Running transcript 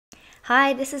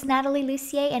Hi, this is Natalie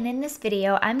Lucier, and in this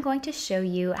video, I'm going to show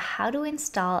you how to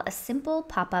install a simple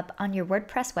pop-up on your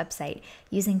WordPress website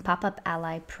using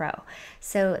AccessAlly Pro.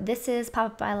 So this is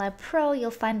AccessAlly Pro.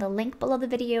 You'll find the link below the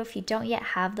video if you don't yet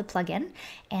have the plugin.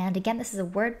 And again, this is a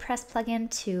WordPress plugin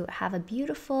to have a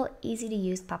beautiful, easy to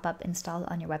use pop-up installed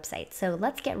on your website. So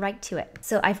let's get right to it.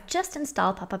 So I've just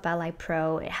installed AccessAlly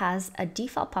Pro. It has a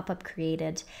default pop-up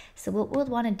created. So what we'll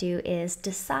want to do is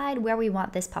decide where we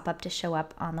want this pop-up to show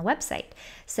up on the website.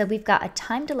 So we've got a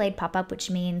time delayed pop-up,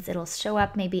 which means it'll show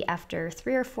up maybe after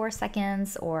 3 or 4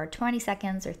 seconds or 20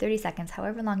 seconds or 30 seconds,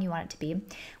 however long you want it to be.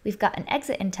 We've got an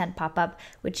exit intent pop-up,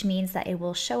 which means that it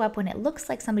will show up when it looks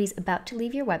like somebody's about to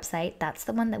leave your website. That's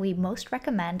the one that we most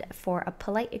recommend for a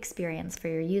polite experience for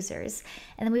your users.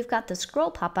 And then we've got the scroll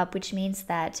pop-up, which means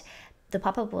that the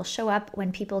pop-up will show up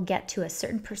when people get to a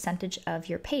certain percentage of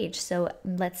your page. So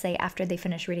let's say after they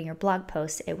finish reading your blog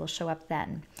post, it will show up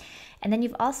then. And then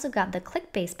you've also got the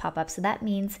click-based pop-up. So that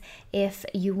means if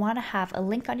you want to have a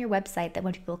link on your website that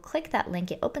when people click that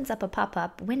link, it opens up a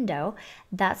pop-up window,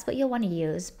 that's what you'll want to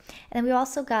use. And then we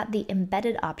also got the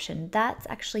embedded option. That's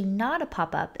actually not a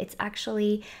pop-up. It's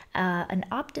actually an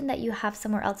opt-in that you have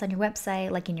somewhere else on your website,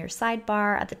 like in your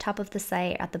sidebar, at the top of the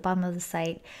site, at the bottom of the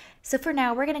site. So for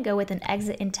now, we're going to go with an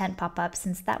exit intent pop-up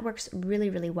since that works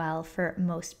really, really well for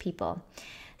most people.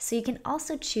 So you can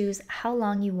also choose how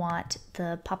long you want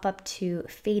the pop-up to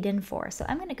fade in for. So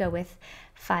I'm going to go with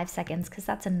 5 seconds because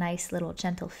that's a nice little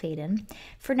gentle fade in.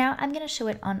 For now, I'm going to show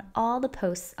it on all the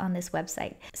posts on this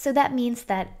website. So that means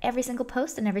that every single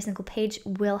post and every single page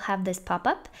will have this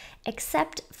pop-up,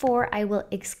 except for I will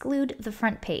exclude the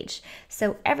front page.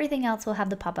 So everything else will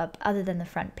have the pop-up other than the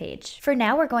front page. For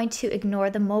now, we're going to ignore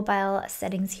the mobile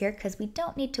settings here because we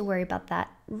don't need to worry about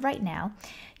that right now.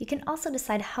 You can also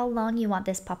decide how long you want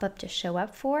this pop-up to show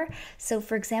up for. So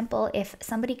for example, if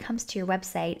somebody comes to your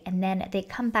website and then they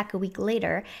come back a week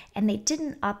later and they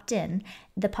didn't opt in,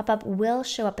 the pop-up will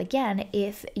show up again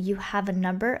if you have a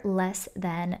number less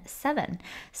than 7.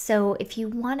 So if you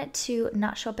want it to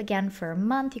not show up again for a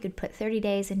month, you could put 30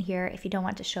 days in here. If you don't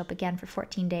want it to show up again for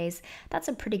 14 days, that's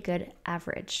a pretty good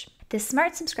average. This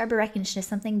smart subscriber recognition is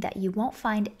something that you won't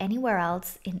find anywhere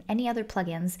else in any other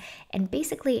plugins, and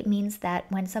basically it means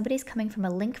that when somebody's coming from a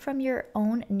link from your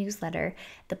own newsletter,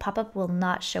 the pop-up will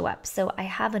not show up. So I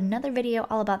have another video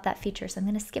all about that feature, so I'm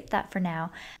going to skip that for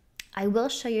now. I will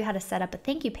show you how to set up a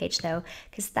thank you page though,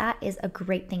 because that is a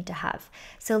great thing to have.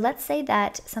 So let's say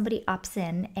that somebody opts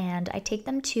in and I take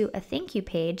them to a thank you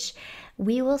page.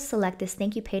 We will select this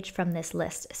thank you page from this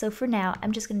list. So for now,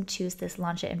 I'm just going to choose this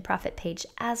Launch It and Profit page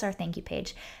as our thank you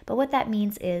page. But what that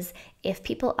means is if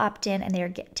people opt in and they're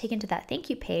taken to that thank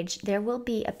you page, there will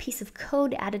be a piece of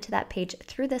code added to that page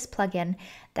through this plugin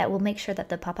that will make sure that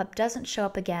the pop-up doesn't show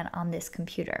up again on this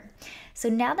computer. So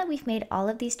now that we've made all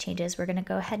of these changes, we're going to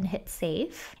go ahead and hit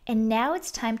save. And now it's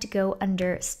time to go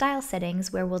under style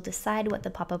settings where we'll decide what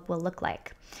the pop-up will look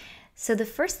like. So the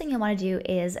first thing you want to do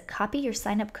is copy your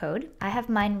sign-up code. I have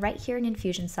mine right here in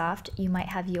Infusionsoft. You might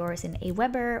have yours in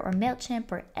Aweber or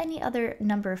MailChimp or any other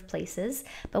number of places.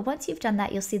 But once you've done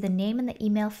that, you'll see the name in the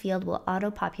email field will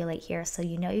auto-populate here, so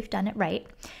you know you've done it right.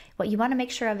 What you want to make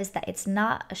sure of is that it's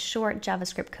not a short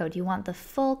JavaScript code. You want the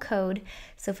full code.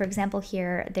 So for example,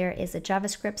 here there is a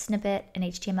JavaScript snippet, an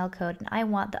HTML code, and I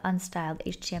want the unstyled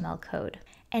HTML code.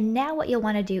 And now what you'll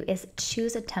want to do is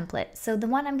choose a template. So the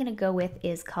one I'm going to go with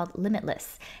is called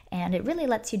Limitless, and it really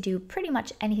lets you do pretty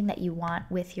much anything that you want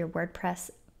with your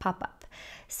WordPress pop-up.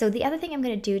 So the other thing I'm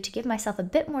going to do to give myself a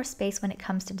bit more space when it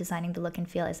comes to designing the look and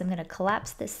feel is I'm going to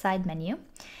collapse this side menu.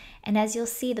 And as you'll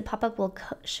see, the pop-up will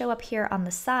show up here on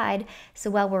the side.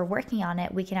 So while we're working on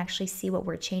it, we can actually see what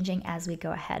we're changing as we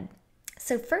go ahead.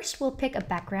 So first we'll pick a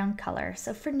background color.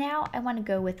 So for now, I want to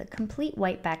go with a complete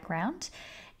white background.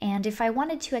 And if I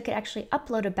wanted to, I could actually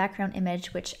upload a background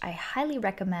image, which I highly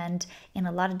recommend in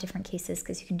a lot of different cases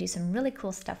because you can do some really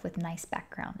cool stuff with nice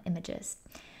background images.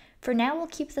 For now, we'll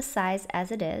keep the size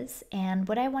as it is. And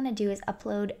what I want to do is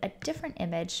upload a different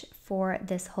image for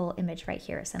this whole image right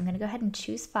here. So I'm going to go ahead and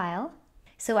choose File.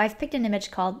 So I've picked an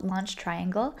image called Launch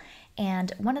Triangle.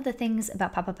 And one of the things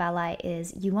about AccessAlly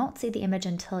is you won't see the image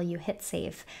until you hit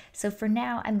save. So for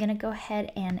now, I'm going to go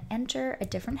ahead and enter a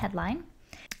different headline.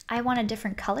 I want a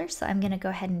different color, so I'm going to go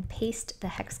ahead and paste the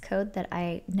hex code that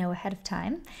I know ahead of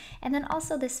time. And then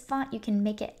also this font, you can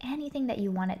make it anything that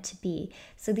you want it to be.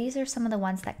 So these are some of the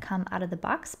ones that come out of the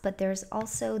box, but there's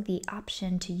also the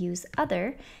option to use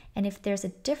other. And if there's a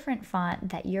different font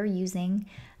that you're using,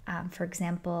 for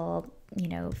example, you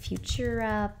know,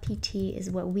 Futura PT is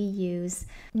what we use.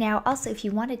 Now, also, if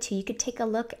you wanted to, you could take a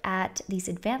look at these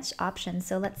advanced options.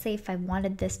 So let's say if I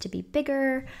wanted this to be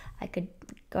bigger, I could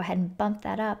go ahead and bump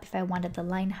that up. If I wanted the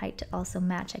line height to also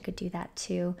match, I could do that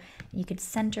too. You could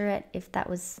center it if that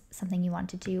was something you want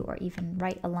to do, or even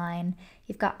right align.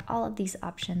 You've got all of these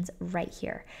options right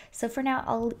here. So for now,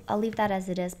 I'll leave that as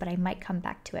it is, but I might come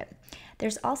back to it.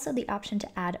 There's also the option to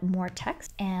add more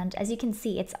text, and as you can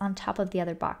see, it's on top of the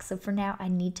other box. So for now, I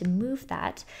need to move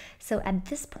that. So at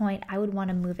this point, I would want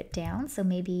to move it down. So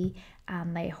maybe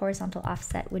my horizontal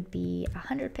offset would be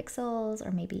 100 pixels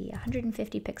or maybe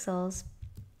 150 pixels.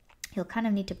 You'll kind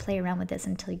of need to play around with this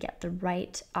until you get the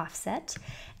right offset.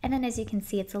 And then as you can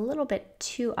see, it's a little bit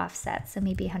too offset. So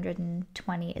maybe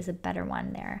 120 is a better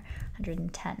one there,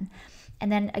 110.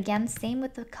 And then again, same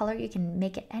with the color. You can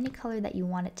make it any color that you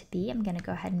want it to be. I'm gonna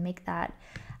go ahead and make that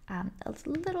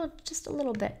just a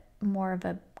little bit more of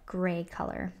a gray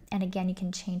color. And again, you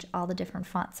can change all the different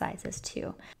font sizes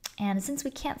too. And since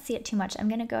we can't see it too much, I'm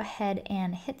gonna go ahead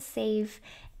and hit save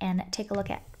and take a look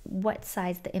at what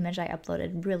size the image I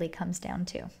uploaded really comes down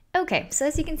to. Okay, so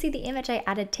as you can see, the image I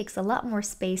added takes a lot more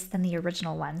space than the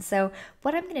original one. So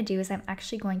what I'm gonna do is I'm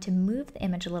actually going to move the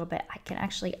image a little bit. I can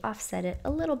actually offset it a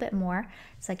little bit more.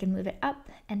 So I can move it up,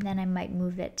 and then I might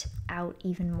move it out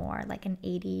even more, like an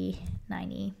 80,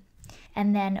 90.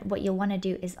 And then what you'll want to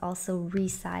do is also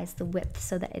resize the width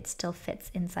so that it still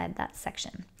fits inside that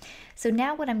section. So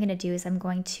now what I'm going to do is I'm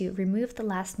going to remove the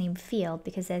last name field,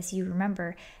 because as you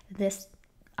remember, this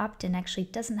opt-in actually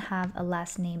doesn't have a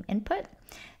last name input.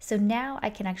 So now I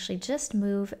can actually just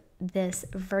move this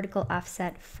vertical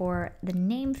offset for the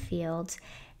name field,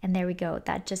 and there we go.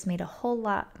 That just made a whole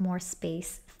lot more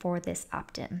space for this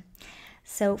opt-in.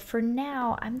 So for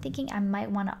now, I'm thinking I might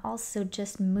want to also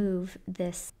just move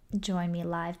this Join Me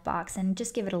Live box and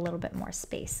just give it a little bit more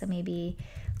space. So maybe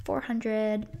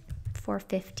 400,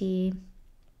 450,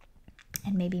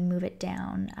 and maybe move it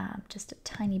down just a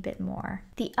tiny bit more.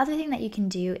 The other thing that you can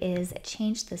do is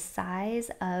change the size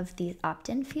of these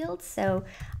opt-in fields. So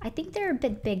I think they're a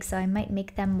bit big, so I might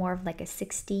make them more of like a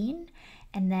 16.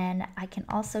 And then I can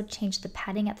also change the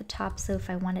padding at the top. So if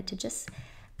I wanted to just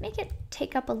make it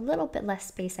take up a little bit less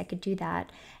space, I could do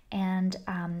that. And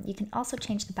you can also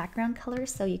change the background color,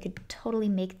 so you could totally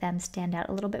make them stand out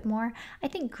a little bit more. I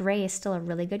think gray is still a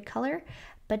really good color,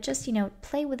 but just, you know,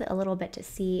 play with it a little bit to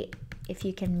see if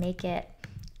you can make it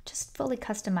just fully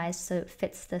customized so it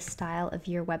fits the style of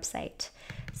your website.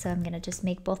 So I'm gonna just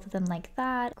make both of them like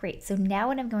that. Great, so now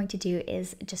what I'm going to do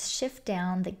is just shift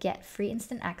down the Get Free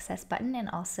Instant Access button and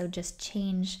also just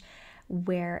change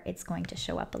where it's going to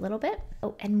show up a little bit.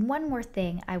 Oh, and one more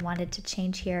thing I wanted to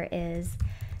change here is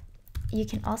you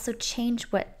can also change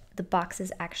what the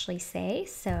boxes actually say.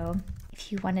 So if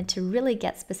you wanted to really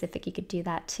get specific, you could do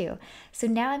that too. So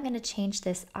now I'm going to change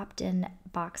this opt-in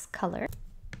box color.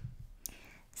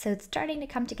 So it's starting to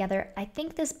come together. I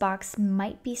think this box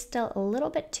might be still a little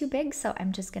bit too big, so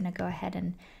I'm just going to go ahead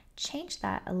and change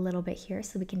that a little bit here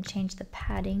so we can change the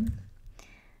padding.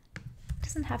 It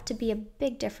doesn't have to be a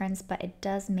big difference, but it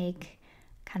does make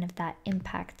kind of that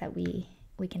impact that we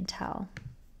can tell.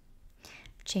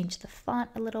 Change the font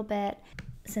a little bit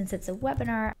since it's a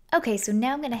webinar. Okay, so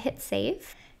now I'm going to hit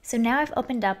save. So now I've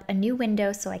opened up a new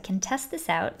window so I can test this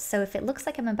out. So if it looks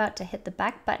like I'm about to hit the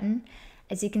back button,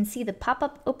 as you can see, the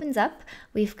pop-up opens up.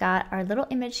 We've got our little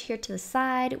image here to the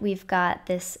side. We've got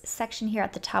this section here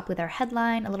at the top with our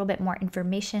headline, a little bit more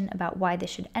information about why they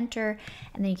should enter.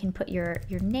 And then you can put your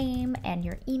name and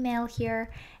your email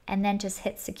here, and then just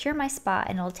hit Secure My Spot,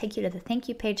 and it'll take you to the thank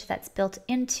you page that's built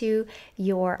into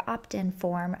your opt-in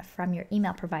form from your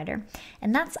email provider.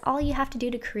 And that's all you have to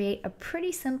do to create a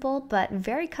pretty simple but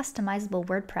very customizable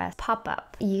WordPress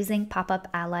pop-up using Popup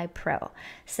Ally Pro.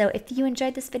 So if you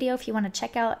enjoyed this video, if you want to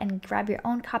check out and grab your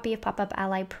own copy of Popup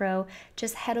Ally Pro,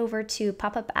 just head over to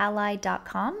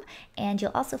popupally.com, and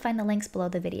you'll also find the links below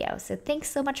the video. So thanks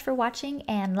so much for watching,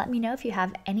 and let me know if you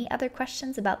have any other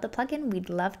questions about the plugin. We'd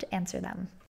love to answer them.